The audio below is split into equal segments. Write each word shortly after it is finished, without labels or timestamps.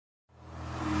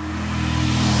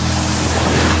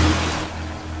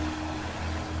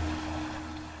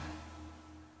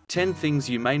10 Things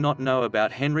You May Not Know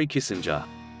About Henry Kissinger.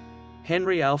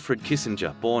 Henry Alfred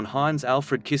Kissinger, born Heinz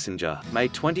Alfred Kissinger, May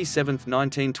 27,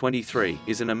 1923,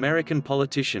 is an American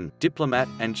politician, diplomat,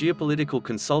 and geopolitical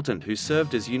consultant who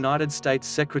served as United States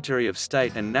Secretary of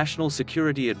State and National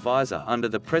Security Advisor under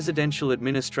the presidential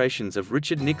administrations of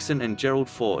Richard Nixon and Gerald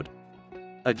Ford.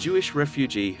 A Jewish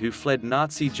refugee who fled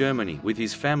Nazi Germany with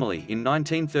his family in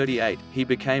 1938, he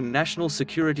became National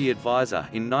Security Advisor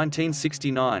in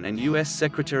 1969 and U.S.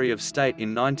 Secretary of State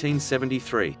in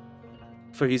 1973.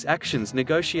 For his actions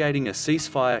negotiating a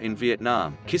ceasefire in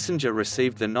Vietnam, Kissinger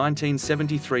received the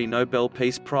 1973 Nobel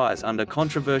Peace Prize under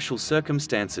controversial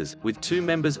circumstances, with 2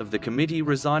 members of the committee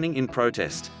resigning in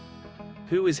protest.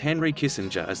 Who is Henry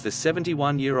Kissinger? As the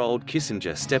 71-year-old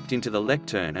Kissinger stepped into the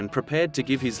lectern and prepared to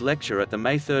give his lecture at the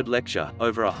May 3rd lecture,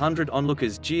 over 100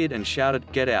 onlookers jeered and shouted,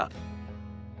 "Get out!"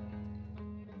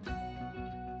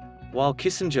 While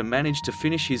Kissinger managed to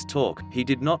finish his talk, he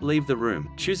did not leave the room,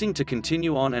 choosing to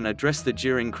continue on and address the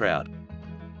jeering crowd.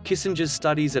 Kissinger's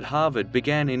studies at Harvard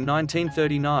began in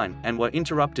 1939, and were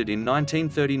interrupted in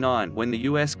 1939 when the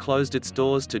US closed its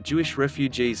doors to Jewish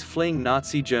refugees fleeing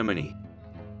Nazi Germany.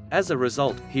 As a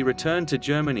result, he returned to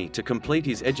Germany to complete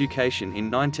his education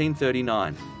in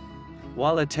 1939.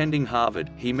 While attending Harvard,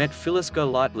 he met Phyllis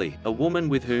Golightly, a woman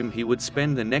with whom he would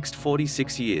spend the next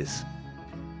 46 years.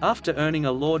 After earning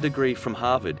a law degree from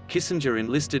Harvard, Kissinger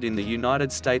enlisted in the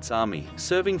United States Army,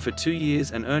 serving for 2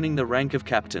 years and earning the rank of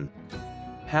captain.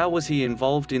 How was he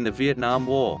involved in the Vietnam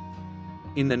War?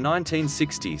 In the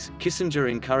 1960s,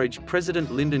 Kissinger encouraged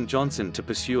President Lyndon Johnson to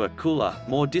pursue a cooler,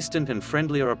 more distant and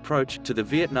friendlier approach to the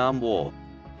Vietnam War.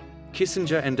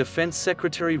 Kissinger and Defense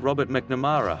Secretary Robert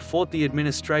McNamara fought the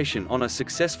administration on a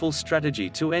successful strategy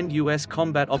to end U.S.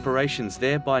 combat operations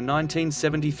there by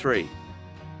 1973.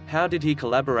 How did he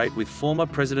collaborate with former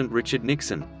President Richard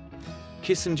Nixon?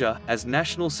 Kissinger, as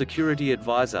National Security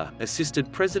Advisor, assisted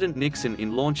President Nixon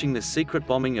in launching the secret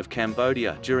bombing of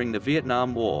Cambodia during the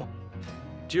Vietnam War.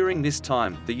 During this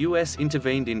time, the US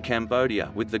intervened in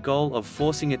Cambodia with the goal of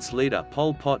forcing its leader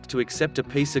Pol Pot to accept a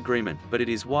peace agreement, but it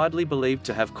is widely believed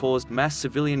to have caused mass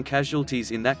civilian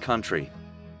casualties in that country.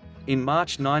 In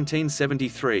March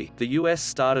 1973, the US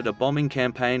started a bombing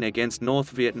campaign against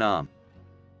North Vietnam.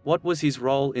 What was his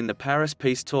role in the Paris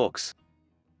peace talks?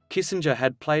 Kissinger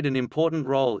had played an important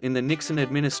role in the Nixon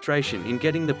administration in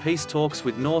getting the peace talks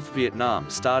with North Vietnam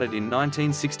started in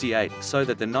 1968 so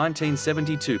that the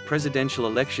 1972 presidential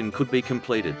election could be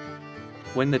completed.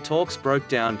 When the talks broke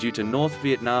down due to North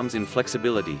Vietnam's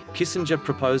inflexibility, Kissinger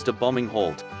proposed a bombing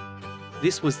halt.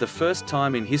 This was the first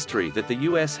time in history that the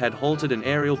US had halted an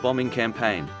aerial bombing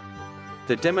campaign.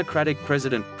 The Democratic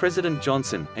president, President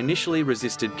Johnson, initially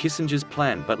resisted Kissinger's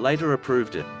plan but later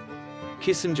approved it.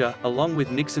 Kissinger, along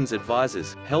with Nixon's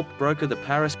advisors, helped broker the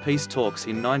Paris peace talks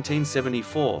in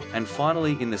 1974, and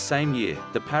finally in the same year,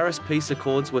 the Paris Peace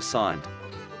Accords were signed.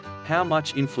 How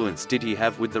much influence did he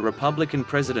have with the Republican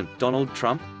President, Donald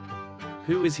Trump?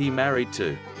 Who is he married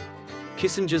to?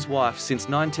 Kissinger's wife since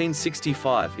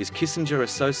 1965 is Kissinger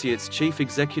Associates Chief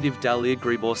Executive Dalia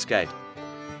Grybauskaite.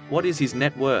 What is his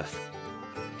net worth?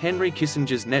 Henry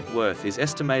Kissinger's net worth is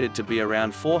estimated to be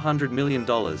around $400 million,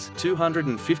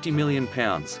 £250 million,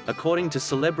 according to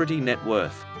Celebrity Net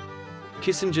Worth.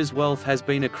 Kissinger's wealth has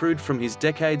been accrued from his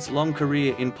decades-long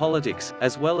career in politics,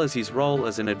 as well as his role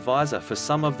as an advisor for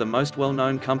some of the most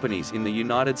well-known companies in the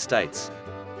United States.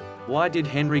 Why did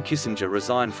Henry Kissinger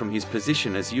resign from his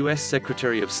position as U.S.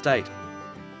 Secretary of State?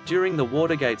 During the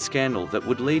Watergate scandal that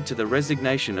would lead to the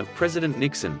resignation of President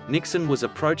Nixon, Nixon was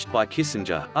approached by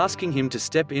Kissinger, asking him to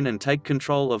step in and take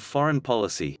control of foreign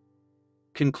policy.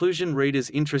 Conclusion: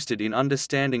 readers interested in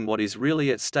understanding what is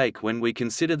really at stake when we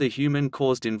consider the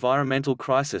human-caused environmental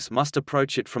crisis must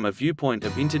approach it from a viewpoint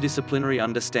of interdisciplinary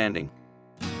understanding.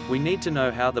 We need to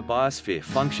know how the biosphere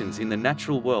functions in the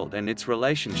natural world and its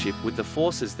relationship with the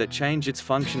forces that change its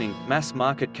functioning: mass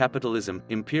market capitalism,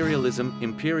 imperialism,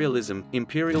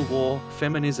 imperial war,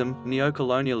 feminism,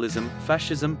 neocolonialism,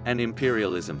 fascism, and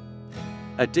imperialism.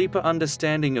 A deeper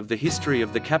understanding of the history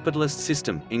of the capitalist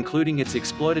system, including its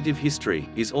exploitative history,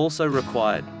 is also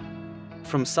required.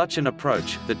 From such an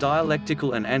approach, the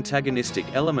dialectical and antagonistic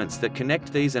elements that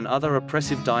connect these and other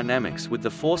oppressive dynamics with the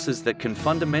forces that can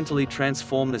fundamentally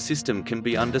transform the system can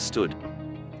be understood.